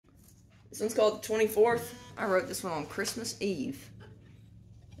This one's called The 24th. I wrote this one on Christmas Eve.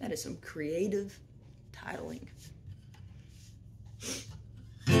 That is some creative titling.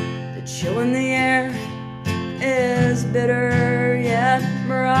 The chill in the air is bitter yet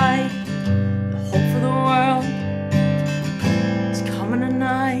bright. The hope for the world is coming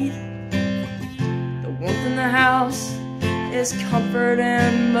tonight. The warmth in the house is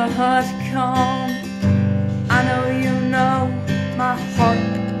comforting but calm. I know you know my heart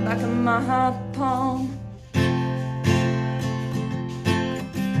like the back of my palm.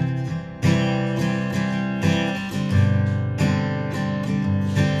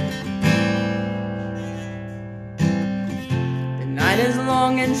 The night is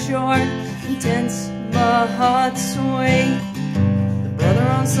long and short, intense but sweet. The brother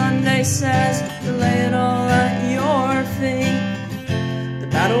on Sunday says to lay it all at your feet. The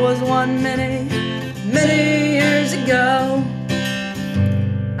battle was won many years ago.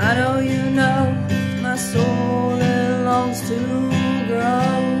 I know you know my soul it longs to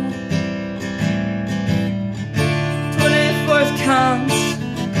grow. 24th comes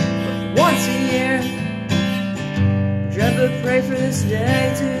once a year. Dread but pray for this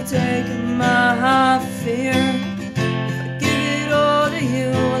day to take my fear. If I give it all to you,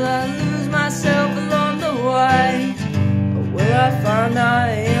 will I lose myself along the way? Or will I find I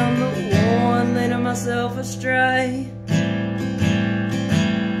am the one leading myself astray?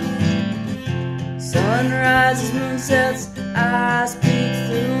 Sun rises, moon sets, eyes peek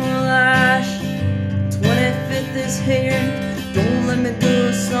through lash. 25th is here, don't let me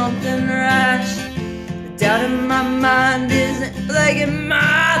do something rash. The doubt in my mind isn't plaguing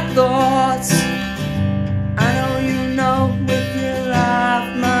my thoughts. I know you know with your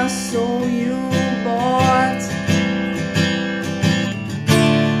life my soul you bought.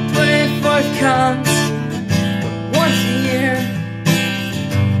 24th comes once a year.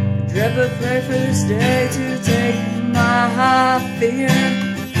 Dread but pray for this day to take my fear.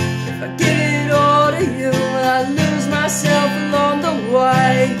 If I give it all to you, will I lose myself along the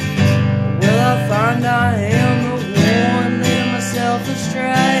way? Or will I find I am the one leading myself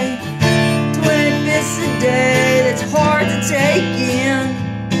astray? 25th's a day that's hard to take in.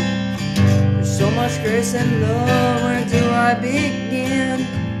 There's so much grace and love, where do I begin?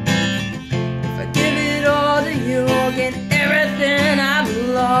 If I give it all to you, I'll gain everything I've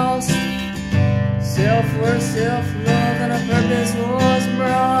lost. Self-worth, self-love, and a purpose was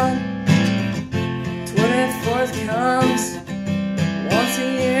brought. 24th comes once a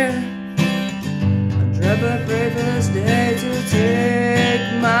year. I dread but pray for this day to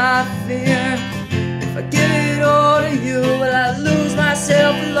take my fear. If I give it all to you, will I lose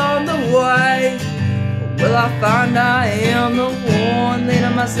myself along the way? Or will I find I am the one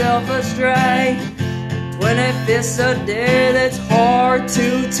leading myself astray? 25th's a day that's hard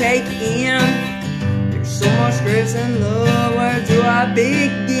to take in. There's so much grace and love, where do I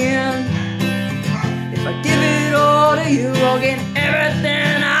begin? If I give it all to you, I'll gain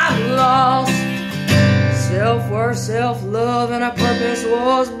everything I've lost. Self-worth, self-love, and a purpose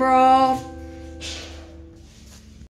was brought.